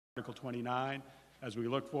Article 29. As we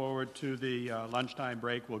look forward to the lunchtime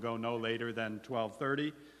break, we'll go no later than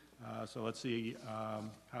 12:30. So let's see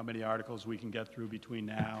how many articles we can get through between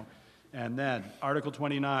now and then. Article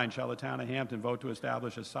 29, shall the town of Hampton vote to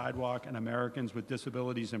establish a Sidewalk and Americans with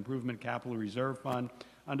Disabilities Improvement Capital Reserve Fund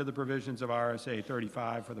under the provisions of RSA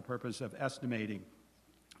 35 for the purpose of estimating,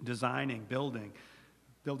 designing, building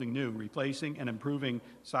new, replacing, and improving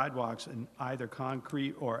sidewalks in either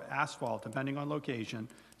concrete or asphalt, depending on location,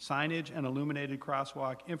 signage and illuminated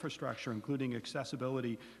crosswalk infrastructure, including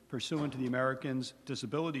accessibility pursuant to the Americans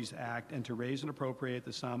Disabilities Act, and to raise and appropriate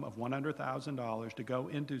the sum of $100,000 to go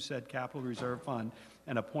into said capital reserve fund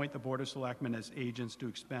and appoint the Board of Selectmen as agents to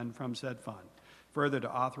expend from said fund. Further,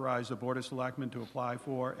 to authorize the Board of Selectmen to apply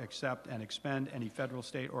for, accept, and expend any federal,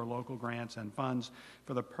 state, or local grants and funds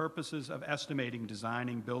for the purposes of estimating,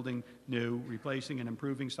 designing, building new, replacing, and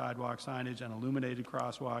improving sidewalk signage and illuminated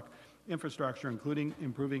crosswalk infrastructure, including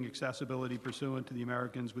improving accessibility pursuant to the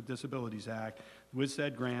Americans with Disabilities Act, with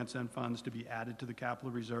said grants and funds to be added to the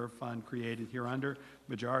capital reserve fund created hereunder.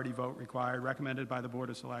 Majority vote required. Recommended by the Board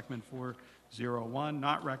of Selectmen 401,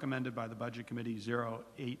 not recommended by the Budget Committee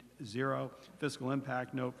 080. Fiscal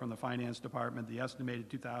impact note from the Finance Department: the estimated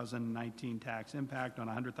 2019 tax impact on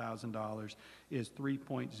 $100,000 is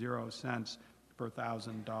 3.0 cents per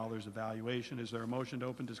 $1,000 evaluation. Is there a motion to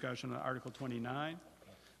open discussion on Article 29?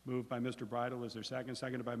 Moved by Mr. Bridle. Is there second?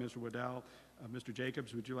 Seconded by Mr. Waddell. Mr.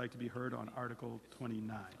 Jacobs, would you like to be heard on Article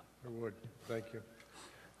 29? I would. Thank you.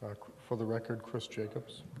 For the record, Chris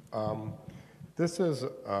Jacobs. This is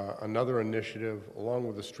another initiative, along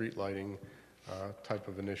with the street lighting type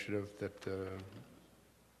of initiative, that the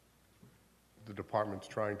department's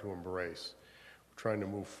trying to embrace. We're trying to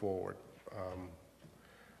move forward.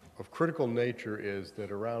 Of critical nature is that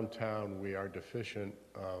around town we are deficient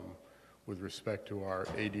with respect to our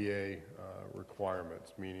ADA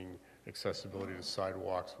requirements, meaning accessibility to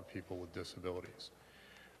sidewalks for people with disabilities.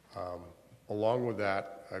 Along with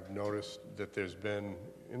that, I've noticed that there's been,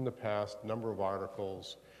 in the past, a number of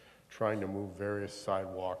articles trying to move various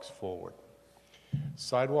sidewalks forward.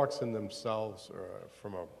 Sidewalks in themselves,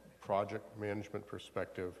 from a project management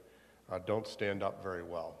perspective, don't stand up very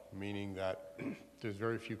well, meaning that there's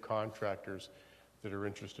very few contractors that are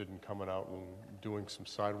interested in coming out and doing some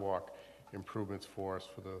sidewalk improvements for us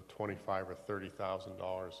for the $25,000 or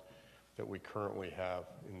 $30,000 that we currently have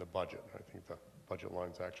in the budget. I think the budget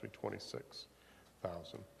line is actually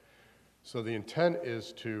 $26,000. So the intent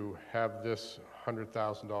is to have this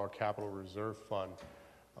 $100,000 capital reserve fund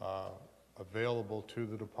available to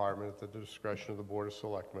the department at the discretion of the Board of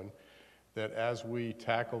Selectmen, that as we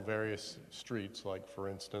tackle various streets, like for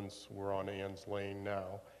instance, we're on Ann's Lane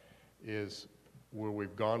now, is where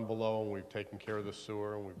we've gone below and we've taken care of the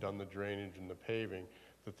sewer and we've done the drainage and the paving,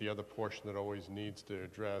 that the other portion that always needs to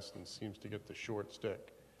address and seems to get the short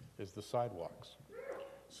stick is the sidewalks.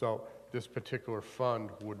 So this particular fund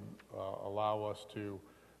would allow us to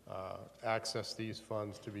access these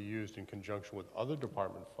funds to be used in conjunction with other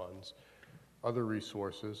department funds, other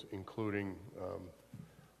resources, including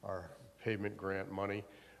our pavement grant money,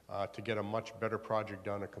 to get a much better project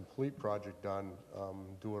done, a complete project done,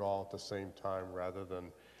 do it all at the same time rather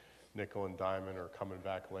than nickel and diamond or coming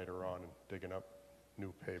back later on and digging up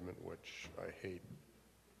new pavement, which I hate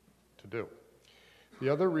to do. The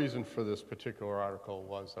other reason for this particular article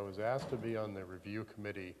was I was asked to be on the review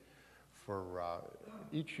committee for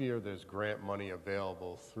each year there's grant money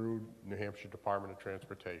available through New Hampshire Department of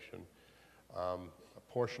Transportation. A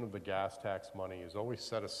portion of the gas tax money is always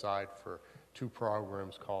set aside for two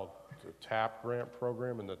programs called the TAP grant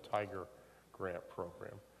program and the Tiger grant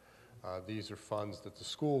program. These are funds that the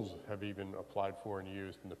schools have even applied for and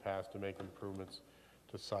used in the past to make improvements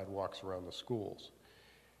to sidewalks around the schools.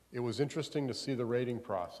 It was interesting to see the rating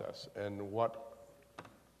process, and what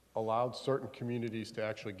allowed certain communities to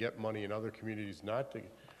actually get money and other communities not to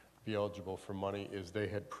be eligible for money is they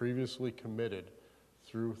had previously committed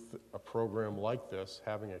through a program like this,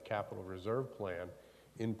 having a capital reserve plan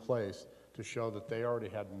in place to show that they already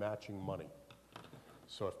had matching money.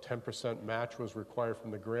 So if 10% match was required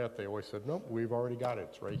from the grant, they always said, nope, we've already got it,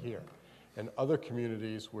 it's right here. And other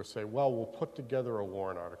communities would say, well, we'll put together a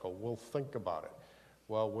warrant article, we'll think about it.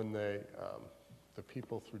 Well, when the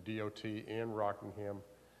people through DOT and Rockingham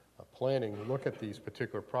Planning look at these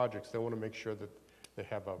particular projects, they want to make sure that they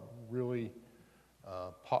have a really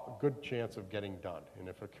good chance of getting done. And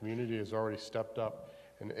if a community has already stepped up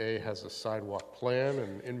and has a sidewalk plan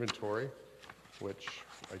and inventory, which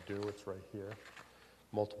I do, it's right here,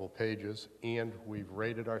 multiple pages, and we've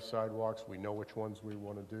rated our sidewalks, we know which ones we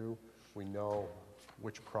want to do, we know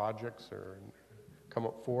which projects are come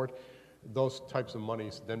up forward, those types of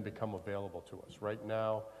monies then become available to us. Right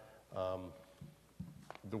now,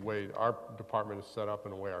 the way our department is set up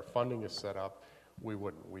and the way our funding is set up, we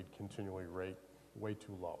wouldn't. We'd continually rate way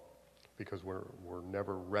too low because we're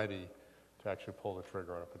never ready to actually pull the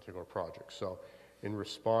trigger on a particular project. So in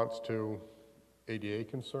response to ADA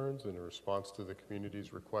concerns, and in response to the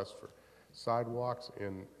community's request for sidewalks,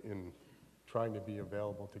 in trying to be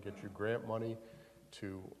available to get you grant money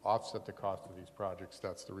to offset the cost of these projects,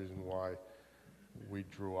 that's the reason why we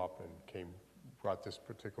drew up and brought this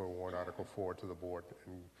particular warrant article forward to the board.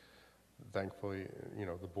 And thankfully,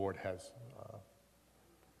 the board has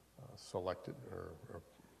selected or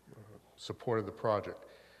supported the project.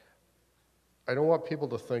 I don't want people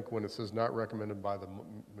to think when it says not recommended by the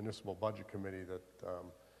Municipal Budget Committee that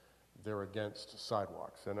they're against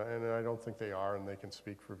sidewalks. And I don't think they are, and they can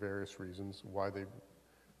speak for various reasons why they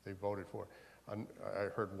voted for it. I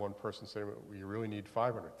heard one person say, well, you really need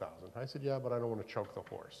 500,000. I said, yeah, but I don't want to choke the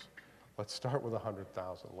horse. Let's start with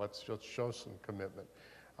 100,000. Let's just show some commitment.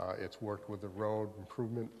 It's worked with the road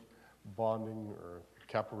improvement bonding or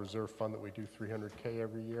capital reserve fund that we do $300K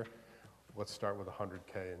every year. Let's start with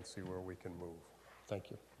 100K and see where we can move.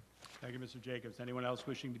 Thank you. Thank you, Mr. Jacobs. Anyone else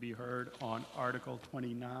wishing to be heard on Article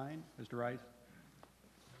 29? Mr. Rice?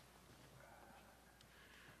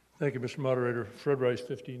 Thank you, Mr. Moderator. Fred Rice,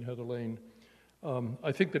 15 Heather Lane.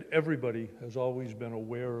 I think that everybody has always been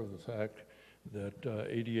aware of the fact that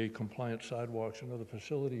ADA compliant sidewalks and other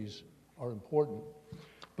facilities are important,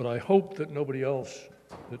 but I hope that nobody else,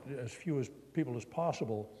 that as few as people as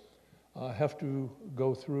possible, have to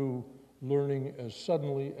go through learning as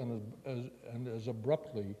suddenly and as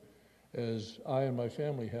abruptly as I and my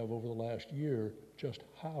family have over the last year just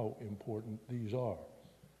how important these are.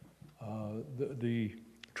 The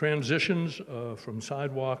transitions from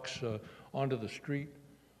sidewalks onto the street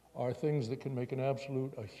are things that can make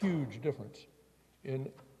a huge difference in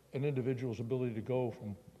an individual's ability to go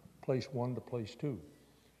from place one to place two,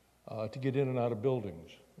 to get in and out of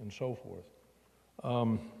buildings and so forth.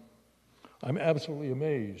 I'm absolutely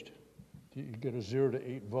amazed that you get a 0 to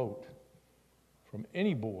 8 vote from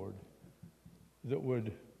any board that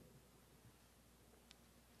would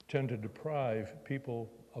tend to deprive people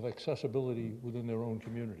of accessibility within their own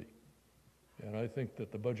community. And I think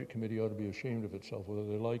that the Budget Committee ought to be ashamed of itself, whether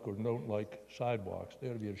they like or don't like sidewalks. They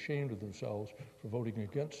ought to be ashamed of themselves for voting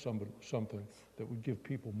against something that would give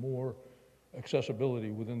people more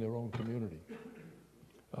accessibility within their own community.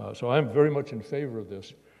 So I'm very much in favor of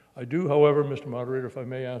this. I do, however, Mr. Moderator, if I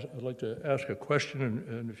may ask, I'd like to ask a question,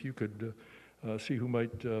 and if you could see who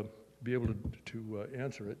might be able to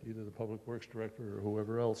answer it, either the Public Works Director or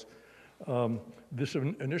whoever else. This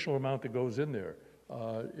initial amount that goes in there,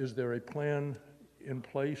 is there a plan in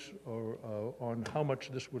place or on how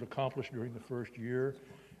much this would accomplish during the first year?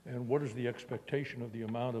 And what is the expectation of the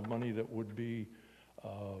amount of money that would be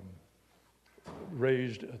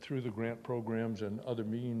raised through the grant programs and other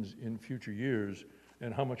means in future years?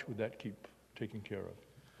 And how much would that keep taken care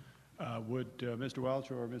of? Would Mr. Welch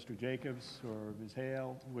or Mr. Jacobs or Ms.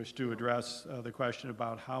 Hale wish to address the question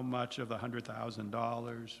about how much of the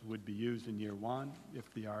 $100,000 would be used in year one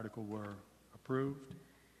if the article were approved?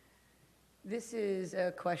 This is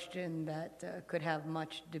a question that could have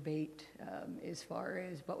much debate as far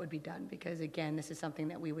as what would be done, because again, this is something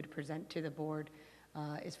that we would present to the board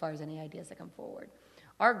as far as any ideas that come forward.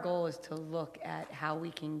 Our goal is to look at how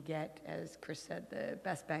we can get, as Chris said, the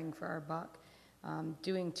best bang for our buck.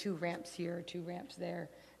 Doing 2 ramps here, 2 ramps there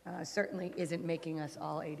certainly isn't making us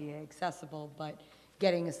all ADA accessible, but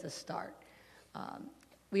getting us the start.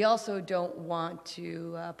 We also don't want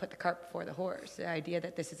to put the cart before the horse. The idea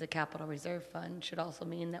that this is a capital reserve fund should also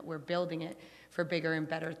mean that we're building it for bigger and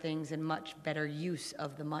better things and much better use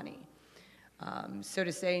of the money. So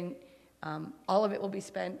to say all of it will be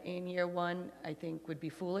spent in year one, I think would be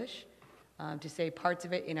foolish. To say parts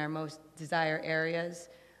of it in our most desired areas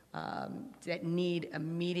that need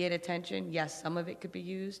immediate attention, yes, some of it could be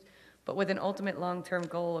used, but with an ultimate long-term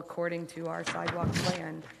goal according to our sidewalk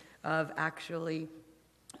plan of actually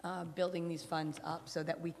building these funds up so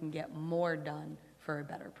that we can get more done for a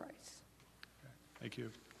better price. Okay, thank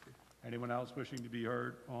you. Anyone else wishing to be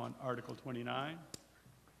heard on Article 29?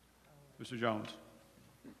 Mr. Jones.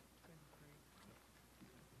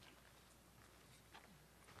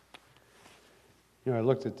 I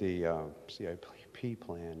looked at the CIP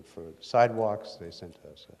plan for sidewalks. They sent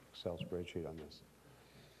us an Excel spreadsheet on this.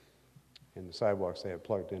 And the sidewalks they have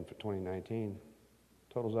plugged in for 2019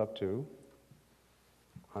 totals up to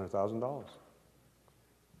 $100,000.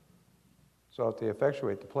 So if they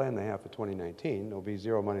effectuate the plan they have for 2019, there'll be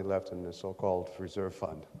 0 money left in the so-called reserve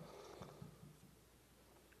fund.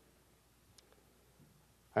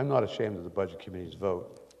 I'm not ashamed of the Budget Committee's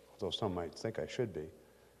vote, although some might think I should be.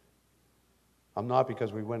 I'm not,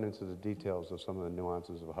 because we went into the details of some of the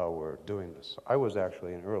nuances of how we're doing this. I was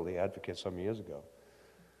actually an early advocate some years ago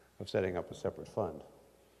of setting up a separate fund.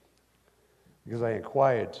 Because I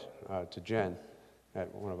inquired to Jen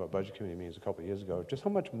at one of our Budget Committee meetings a couple of years ago, just how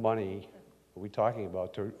much money are we talking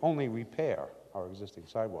about to only repair our existing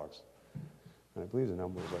sidewalks? And I believe the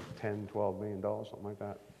number was like $10, $12 million, something like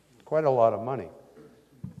that. Quite a lot of money.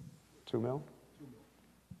 2 mil? 2 mil.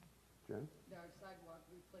 Jen? Our sidewalk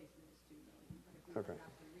replacement is 2 million, but if we Okay.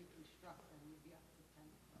 have to reconstruct them, we'd be up to 10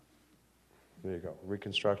 to 12 million. There you go.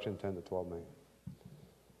 Reconstruction, 10 to 12 million.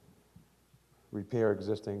 Repair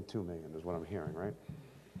existing, 2 million is what I'm hearing, right?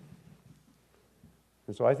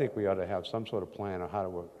 And so I think we ought to have some sort of plan on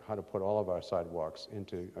how to put all of our sidewalks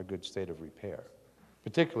into a good state of repair,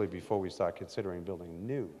 particularly before we start considering building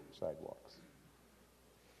new sidewalks.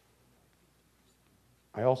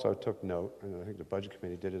 I also took note, and I think the Budget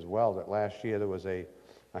Committee did as well, that last year there was a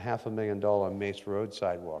 $500,000 Mace Road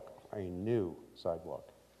sidewalk, a new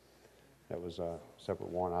sidewalk. That was a separate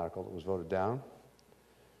warrant article that was voted down.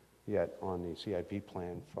 Yet on the CIP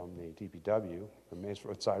plan from the DPW, the Mace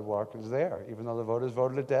Road sidewalk is there, even though the voters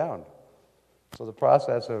voted it down. So the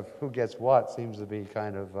process of who gets what seems to be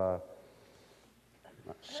kind of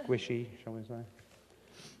squishy, shall we say?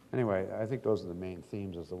 Anyway, I think those are the main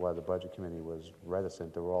themes as to why the Budget Committee was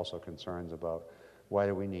reticent. There were also concerns about why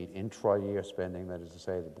do we need intra-year spending, that is to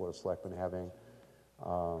say, the Board of Selectmen having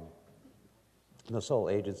the sole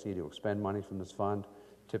agency to expend money from this fund.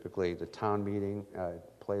 Typically, the town meeting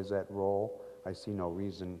plays that role. I see no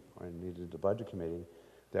reason, and neither did the Budget Committee,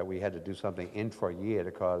 that we had to do something intra-year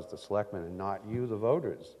to cause the selectmen and not you, the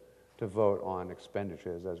voters, to vote on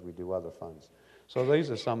expenditures as we do other funds. So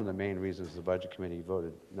these are some of the main reasons the Budget Committee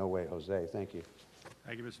voted no way, Jose. Thank you.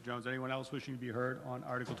 Thank you, Mr. Jones. Anyone else wishing to be heard on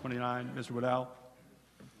Article 29? Mr. Waddell?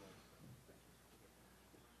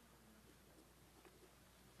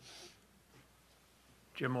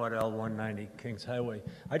 Jim Waddell, 190 Kings Highway.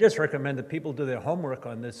 I just recommend that people do their homework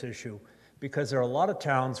on this issue, because there are a lot of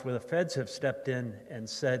towns where the feds have stepped in and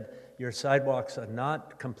said, your sidewalks are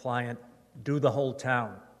not compliant, do the whole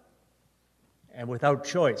town. And without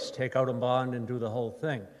choice, take out a bond and do the whole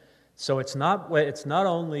thing. So it's not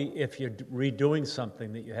only if you're redoing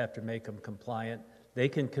something that you have to make them compliant. They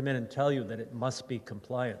can come in and tell you that it must be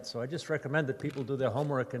compliant. So I just recommend that people do their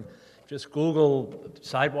homework and just Google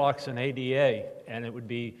sidewalks and ADA, and it would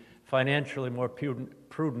be financially more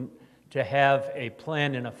prudent to have a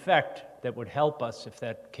plan in effect that would help us if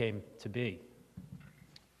that came to be.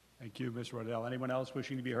 Thank you, Mr. Waddell. Anyone else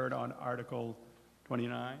wishing to be heard on Article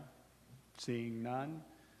 29? Seeing none,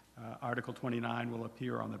 Article 29 will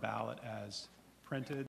appear on the ballot as printed.